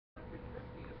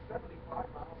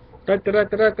Da, da, da,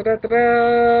 da, da, da, da,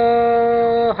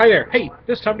 da. Hi there. Hey,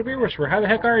 this time to be whisperer. How the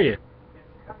heck are you?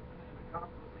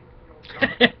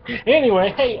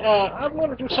 Anyway, hey, I'm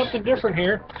going to do something different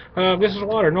here. This is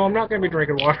water. No, I'm not going to be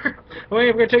drinking water. I'm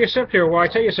going to take a sip here while I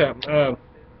tell you something.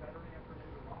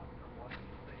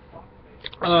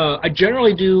 I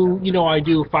generally do, I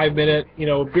do 5-minute,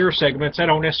 beer segments. I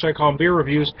don't necessarily call them beer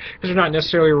reviews because they're not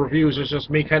necessarily reviews. It's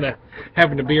just me kind of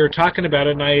having a beer, talking about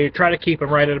it, and I try to keep them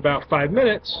right at about 5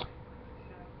 minutes,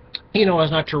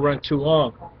 as not to run too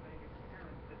long.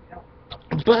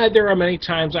 But there are many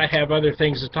times I have other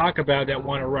things to talk about that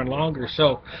want to run longer.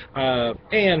 So,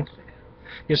 and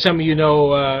some of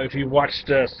if you've watched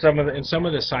in some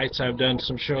of the sites, I've done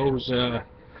some shows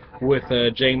with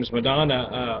James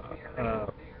Madonna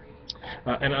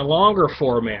in a longer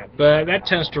format, but that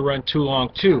tends to run too long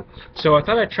too. So I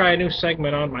thought I'd try a new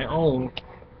segment on my own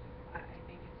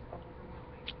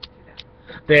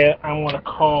that I want to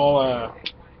call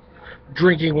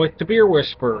Drinking with the Beer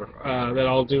Whisperer. That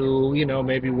I'll do,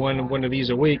 maybe one of these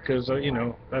a week, because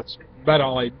that's about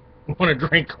all I want to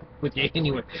drink with you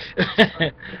anyway.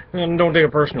 And don't take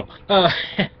it personal. I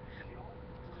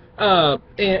want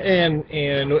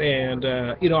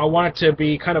it to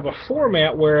be kind of a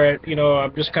format where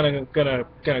I'm just kind of gonna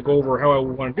go over how I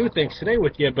want to do things today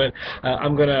with you, but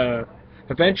I'm gonna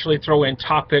eventually throw in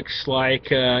topics like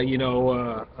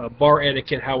bar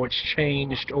etiquette, how it's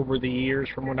changed over the years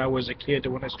from when I was a kid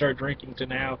to when I started drinking to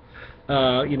now.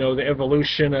 The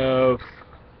evolution of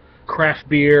craft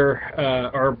beer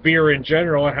or beer in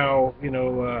general, and how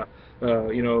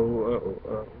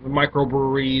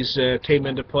microbreweries came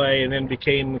into play and then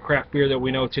became the craft beer that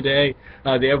we know today.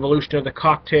 The evolution of the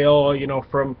cocktail,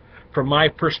 from my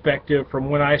perspective, from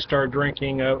when I started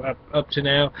drinking up to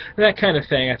now, that kind of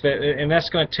thing. And that's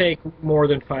going to take more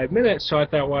than 5 minutes, so I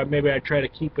thought, well, maybe I'd try to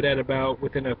keep it at about a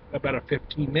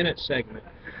 15-minute segment.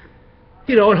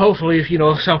 And hopefully,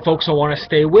 some folks will want to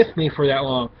stay with me for that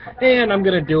long. And I'm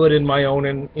going to do it in my own,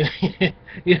 and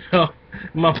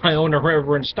my own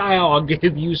irreverent style. I'll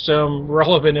give you some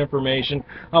relevant information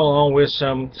along with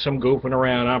some goofing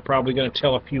around. I'm probably going to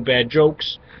tell a few bad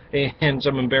jokes and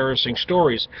some embarrassing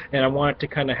stories. And I want it to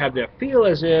kind of have that feel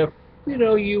as if,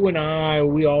 you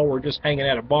and we all were just hanging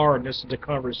at a bar, and this is a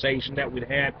conversation that we'd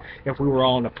had if we were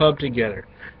all in a pub together.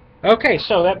 Okay,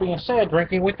 so that being said,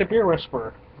 Drinking with the Beer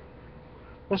Whisperer.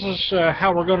 This is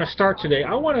how we're going to start today.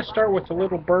 I want to start with a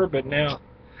little bourbon now.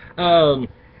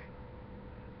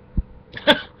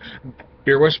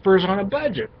 Beer Whisperers on a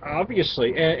budget,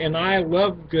 obviously, and I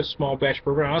love good small batch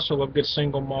bourbon. I also love good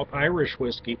single malt Irish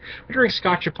whiskey. I drink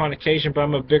Scotch upon occasion, but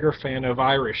I'm a bigger fan of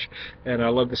Irish, and I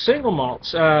love the single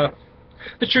malts.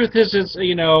 The truth is,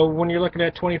 when you're looking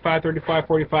at 25, 35,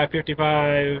 45,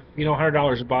 55,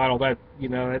 $100 a bottle, that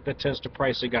tends to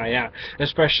price a guy out.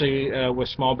 Especially with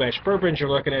small batch bourbons, you're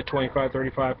looking at 25,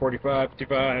 35, 45,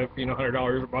 55,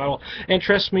 $100 a bottle. And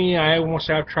trust me, I almost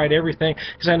have tried everything,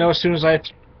 because I know as soon as I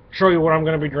show you what I'm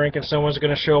going to be drinking, someone's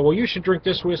going to show, well, you should drink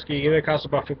this whiskey. It costs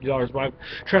about $50, but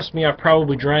trust me, I've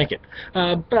probably drank it.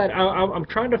 But I'm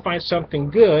trying to find something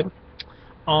good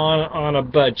on a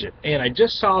budget, and I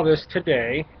just saw this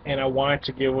today, and I wanted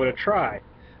to give it a try.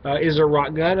 Is it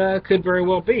rock gut? Could very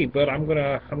well be, but I'm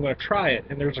gonna try it,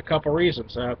 and there's a couple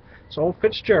reasons. It's old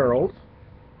Fitzgerald,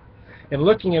 and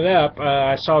looking it up,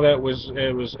 I saw that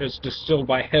it's distilled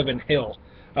by Heaven Hill.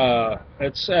 And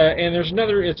there's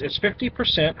another. It's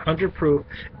 50%, 100 proof,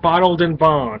 bottled in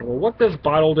bond. Well, what does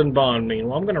bottled in bond mean?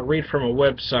 Well, I'm going to read from a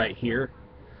website here.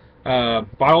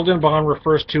 Bottled in bond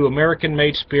refers to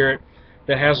American-made spirit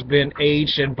that has been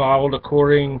aged and bottled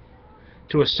according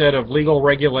to a set of legal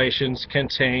regulations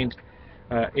contained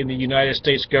in the United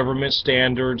States government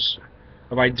standards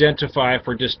of identify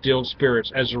for distilled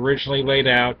spirits as originally laid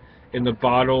out in the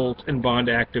Bottled and Bond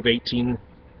Act of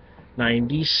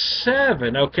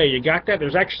 1897. Okay, you got that?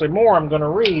 There's actually more I'm going to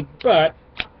read, but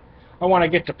I want to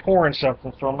get to pouring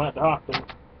something, so I'm not talking.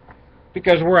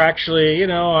 Because we're actually,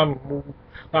 I'm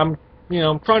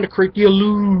trying to create the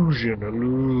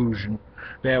illusion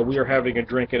that we are having a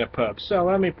drink in a pub. So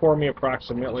let me pour me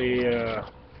approximately,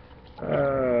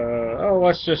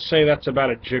 let's just say that's about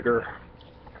a jigger.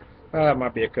 It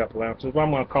might be a couple ounces, but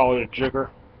I'm going to call it a jigger.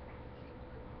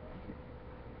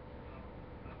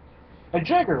 A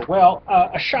jigger, well,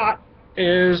 a shot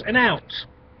is an ounce.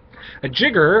 A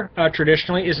jigger,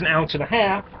 traditionally, is an ounce and a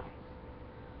half.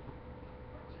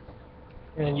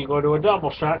 And you go to a double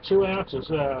shot, 2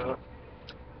 ounces. A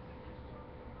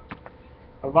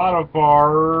lot of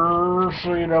bars,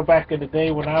 back in the day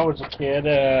when I was a kid,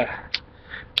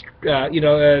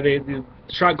 the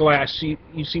shot glass, you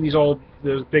see those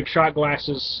big shot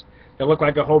glasses It looked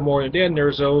like a hole more than it did, and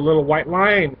there's a little white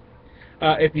line.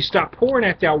 If you stop pouring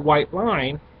at that white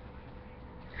line,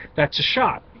 that's a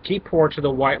shot. You keep pouring to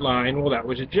the white line, well, that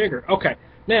was a jigger. Okay,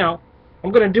 now,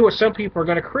 I'm going to do what some people are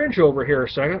going to cringe over here a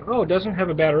second. Oh, it doesn't have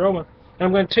a bad aroma. And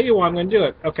I'm going to tell you why I'm going to do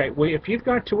it. Okay, well, if you've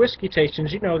gone to whiskey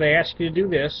tastings, you know they ask you to do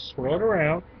this. Swirl it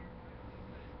around.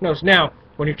 Nose. Now,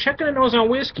 when you're checking the nose on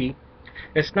whiskey,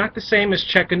 it's not the same as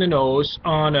checking the nose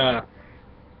on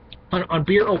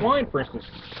beer or wine, for instance.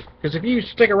 Because if you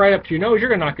stick it right up to your nose, you're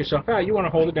going to knock yourself out. You want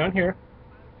to hold it down here.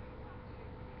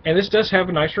 And this does have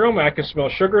a nice aroma. I can smell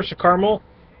sugar, some caramel.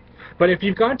 But if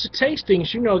you've gone to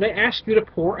tastings, you know they ask you to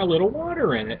pour a little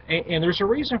water in it. And there's a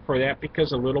reason for that,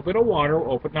 because a little bit of water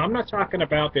will open. Now, I'm not talking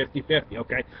about 50-50,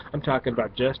 okay? I'm talking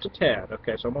about just a tad.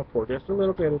 Okay, so I'm going to pour just a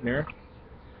little bit in there.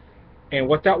 And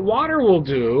what that water will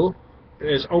do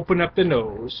is open up the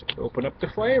nose, open up the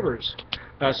flavors.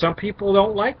 Some people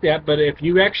don't like that, but if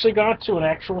you actually got to an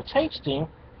actual tasting,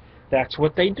 that's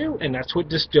what they do, and that's what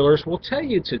distillers will tell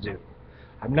you to do.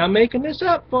 I'm not making this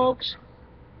up, folks.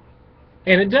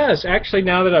 And it does. Actually,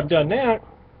 now that I've done that,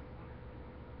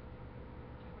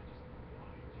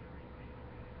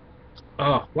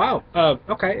 oh, wow.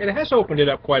 Okay, it has opened it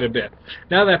up quite a bit.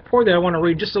 Now that I've poured that, I want to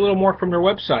read just a little more from their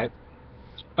website.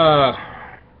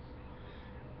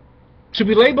 To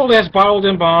be labeled as bottled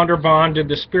in bond or bonded,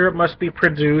 the spirit must be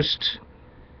produced.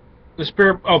 The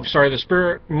spirit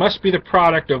must be the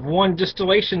product of one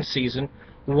distillation season,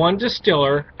 one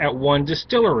distiller at one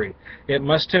distillery. It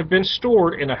must have been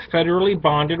stored in a federally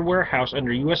bonded warehouse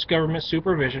under U.S. government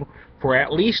supervision for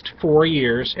at least 4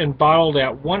 years and bottled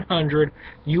at 100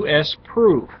 U.S.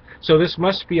 proof. So this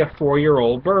must be a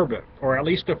 4-year-old bourbon, or at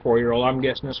least a 4-year-old. I'm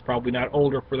guessing it's probably not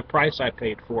older for the price I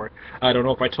paid for it. I don't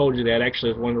know if I told you that.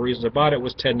 Actually, one of the reasons I bought it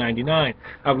was $10.99.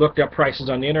 I've looked up prices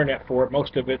on the internet for it.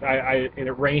 Most of it,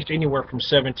 it ranged anywhere from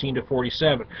 $17 to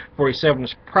 $47. $47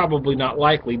 is probably not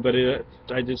likely, but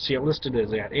I did see it listed as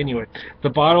that. Anyway,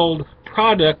 the bottled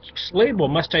product's label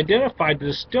must identify the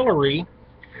distillery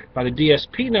by the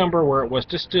DSP number where it was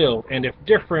distilled, and if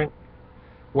different,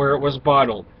 where it was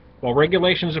bottled. While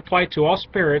regulations apply to all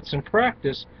spirits, in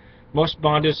practice, most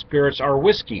bonded spirits are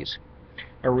whiskeys.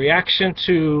 A reaction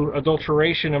to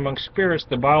adulteration among spirits,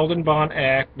 the Bottled in Bond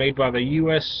Act, made by the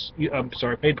United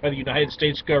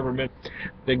States government,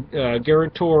 the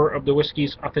guarantor of the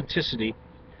whiskey's authenticity,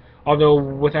 although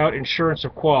without insurance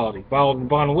of quality. Bottled in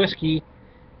Bond whiskey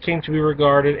came to be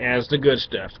regarded as the good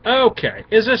stuff. Okay,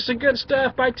 is this the good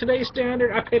stuff by today's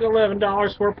standard? I paid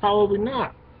 $11 for it, probably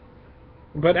not.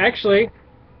 But actually,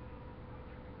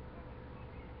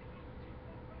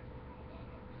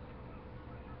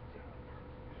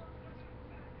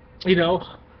 you know,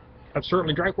 I've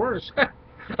certainly drank worse.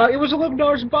 It was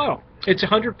 $11 a bottle. It's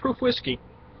 100 proof whiskey.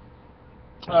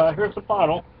 Here's the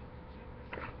bottle.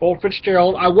 Old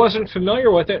Fitzgerald. I wasn't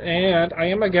familiar with it, and I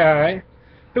am a guy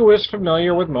who is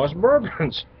familiar with most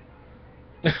bourbons.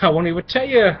 I won't even tell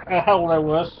you how old I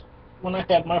was when I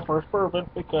had my first bourbon,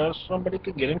 because somebody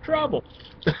could get in trouble.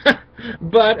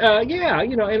 But, yeah,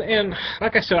 you know, and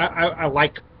like I said, I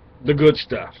like the good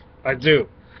stuff. I do.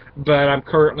 But I'm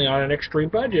currently on an extreme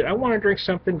budget. I want to drink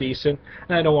something decent,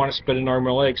 and I don't want to spend an arm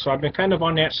and a leg, so I've been kind of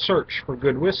on that search for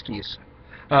good whiskeys.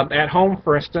 At home,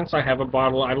 for instance, I have a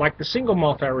bottle. I like the single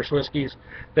malt Irish whiskeys.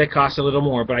 They cost a little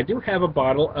more, but I do have a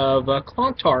bottle of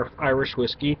Clontarf Irish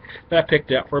whiskey that I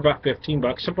picked up for about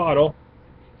 $15 a bottle.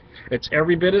 It's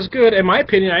every bit as good. In my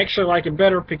opinion, I actually like it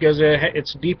better because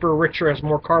it's deeper, richer, has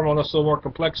more caramel, and a little more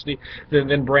complexity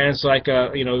than brands like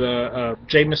you know, the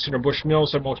Jameson or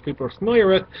Bushmills that most people are familiar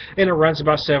with, and it runs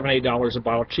about $7, $8 a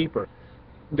bottle cheaper.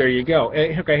 There you go.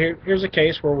 Okay, here's a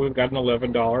case where we've got an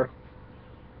 $11.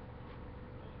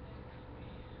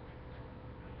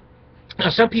 Now,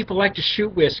 some people like to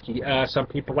shoot whiskey. Some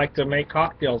people like to make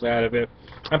cocktails out of it.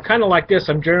 I'm kind of like this.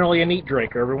 I'm generally a neat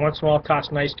drinker. Every once in a while, I'll toss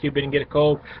an ice cube in and get it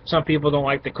cold. Some people don't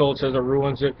like the cold, says it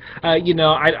ruins it. You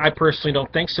know, I personally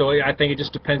don't think so. I think it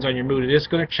just depends on your mood. It is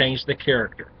going to change the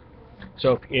character.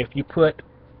 So if you put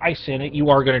ice in it, you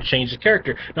are going to change the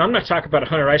character. Now, I'm not talking about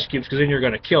 100 ice cubes, because then you're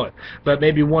going to kill it. But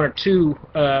maybe 1 or 2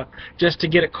 just to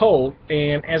get it cold.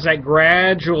 And as that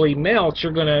gradually melts,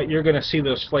 you're gonna see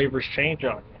those flavors change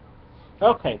on you.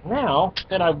 Okay, now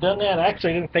that I've done that, I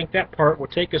actually didn't think that part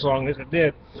would take as long as it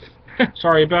did.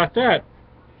 Sorry about that.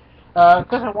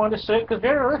 Because I wanted to say, because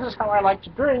this is how I like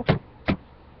to drink.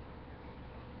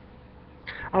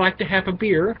 I like to have a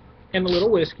beer and a little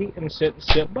whiskey and sit and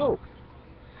sip both.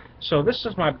 So this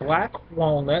is my Black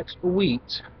Walnut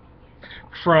Wheat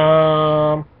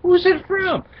from, who's it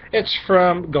from? It's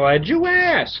from, glad you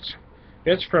asked,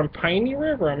 It's from Piney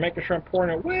River. I'm making sure I'm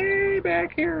pouring it way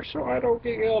back here so I don't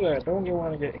get yelled at. Don't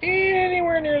want to get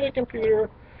anywhere near the computer,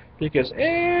 because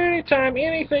anytime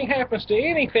anything happens to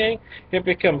anything, it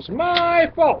becomes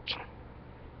my fault.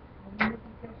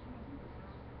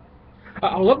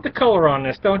 I love the color on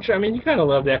this, don't you? I mean, you kind of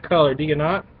love that color, do you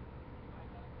not?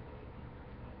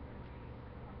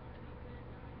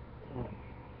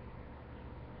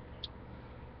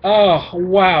 Oh,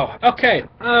 wow. Okay.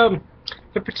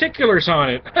 The particulars on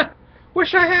it.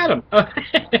 Wish I had them.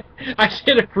 I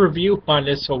did a review on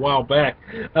this a while back,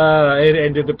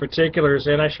 and did the particulars,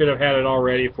 and I should have had it all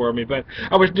ready for me. But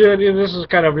I was doing this is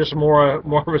kind of just more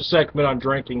of a segment on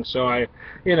drinking. So I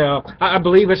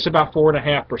believe it's about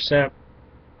 4.5%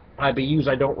 IBUs.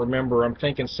 I don't remember. I'm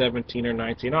thinking 17 or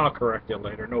 19. I'll correct it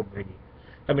later. No biggie.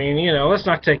 I mean, let's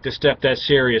not take this stuff that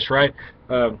serious, right?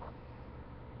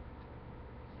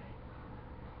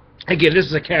 Again, this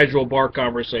is a casual bar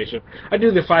conversation. I do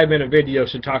the 5-minute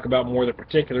videos to talk about more of the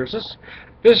particulars.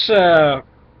 This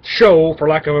show, for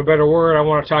lack of a better word, I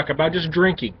want to talk about just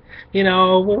drinking.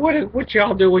 What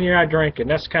y'all do when you're out drinking?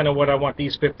 That's kind of what I want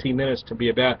these 15 minutes to be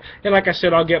about. And like I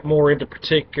said, I'll get more into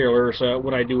particulars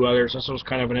when I do others. This was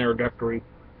kind of an introductory.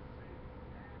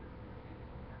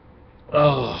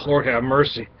 Oh, Lord have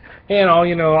mercy.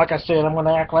 Like I said, I'm going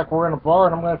to act like we're in a bar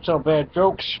and I'm going to tell bad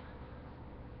jokes.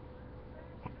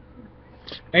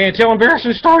 And tell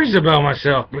embarrassing stories about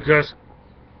myself, because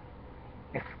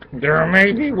there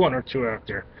may be one or two out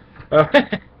there.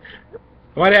 I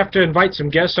might have to invite some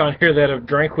guests on here that have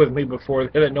drank with me before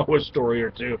that know a story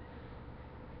or two.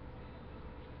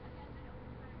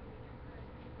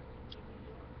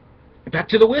 Back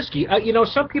to the whiskey.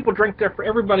 Some people drink different.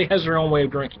 Everybody has their own way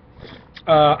of drinking.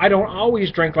 I don't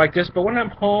always drink like this, but when I'm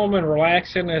home and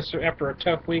relaxing after a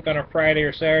tough week on a Friday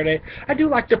or Saturday, I do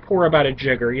like to pour about a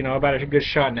jigger, about a good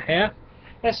shot and a half.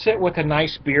 That's it with a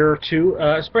nice beer or two,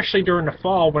 especially during the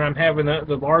fall when I'm having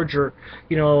the larger,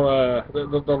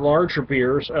 the larger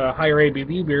beers, higher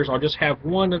ABV beers. I'll just have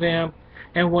one of them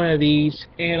and one of these,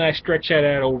 and I stretch that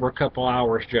out over a couple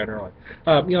hours generally.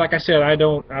 Like I said,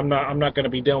 I'm not going to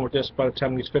be done with this by the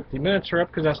time these 50 minutes are up,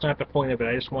 because that's not the point of it.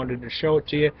 I just wanted to show it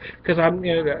to you, because I'm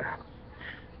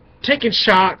taking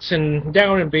shots and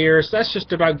downing beers. That's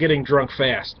just about getting drunk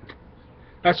fast.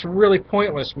 That's really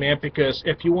pointless, man. Because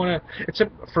if you want to,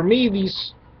 for me,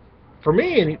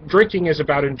 drinking is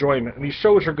about enjoyment, and these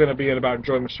shows are going to be about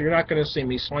enjoyment. So you're not going to see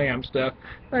me slam stuff.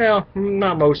 Well,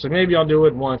 not mostly. Maybe I'll do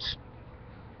it once,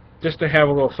 just to have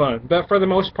a little fun. But for the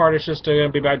most part, it's just going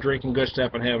to be about drinking good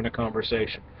stuff and having a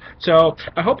conversation. So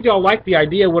I hope y'all like the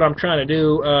idea of what I'm trying to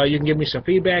do. You can give me some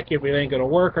feedback if it ain't going to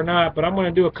work or not. But I'm going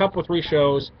to do a couple, 3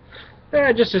 shows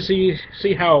just to see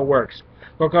how it works.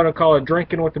 We're going to call it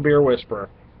Drinking with the Beer Whisperer.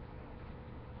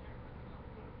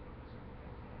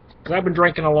 Because I've been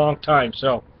drinking a long time,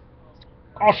 so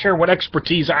I'll share what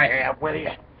expertise I have with you.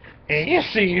 And you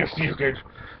see if you could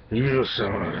use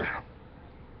some of it.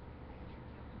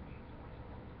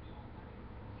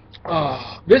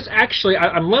 This actually,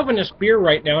 I'm loving this beer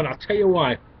right now, and I'll tell you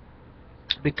why.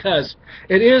 Because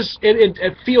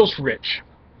it feels rich.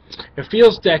 It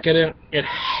feels decadent. It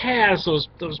has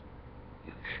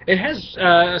it has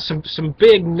some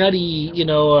big nutty,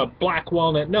 black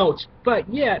walnut notes, but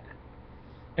yet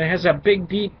it has a big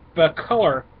deep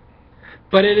color.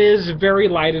 But it is very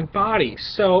light in body,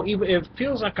 so it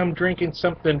feels like I'm drinking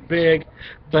something big,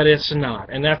 but it's not.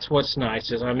 And that's what's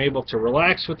nice, is I'm able to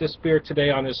relax with this beer today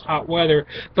on this hot weather,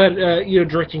 but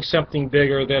drinking something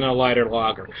bigger than a lighter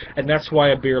lager. And that's why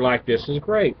a beer like this is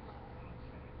great.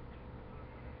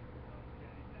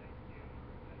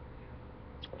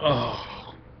 Oh.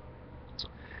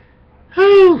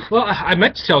 Whew. Well, I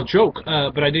meant to tell a joke,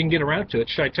 but I didn't get around to it.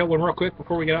 Should I tell one real quick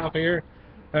before we get off of here?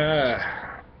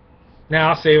 Now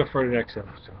I'll save it for the next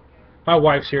episode. My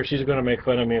wife's here. She's going to make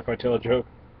fun of me if I tell a joke.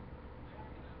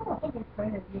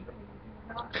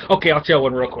 Okay, I'll tell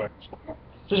one real quick.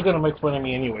 She's going to make fun of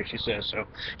me anyway, she says. So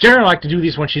generally, I like to do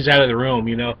these when she's out of the room,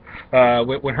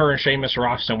 When her and Seamus are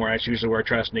off somewhere, that's usually where I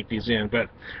try to sneak these in. But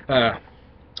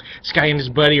this guy and his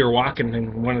buddy are walking,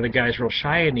 and one of the guys real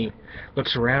shy, and he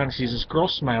looks around and sees this girl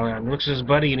smiling at him. He looks at his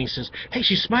buddy, and he says, "Hey,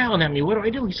 she's smiling at me. What do I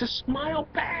do?" He says, "Smile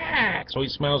back." So he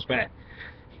smiles back.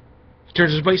 He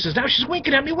turns to his buddy and says, "Now she's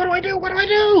winking at me. What do I do? What do I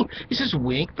do?" He says,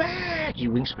 "Wink back." He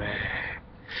winks back.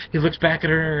 He looks back at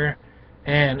her,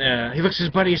 and he looks at his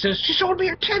buddy and says, "She's showing me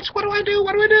her tits. What do I do?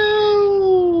 What do I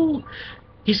do?"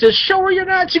 He says, "Show her your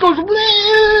nuts." He goes,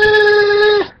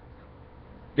 "Bleh."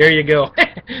 There you go.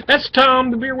 That's Tom,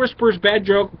 the Beer Whisperer's bad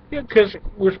joke, because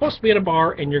we're supposed to be at a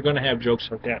bar, and you're going to have jokes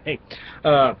like that. Hey,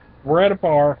 we're at a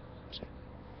bar.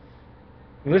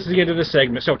 And this is the end of the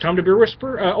segment. So, time to beer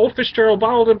whisper. Old Fitzgerald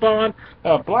bottled and bond.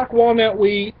 Black walnut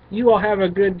wheat. You all have a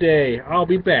good day. I'll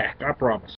be back. I promise.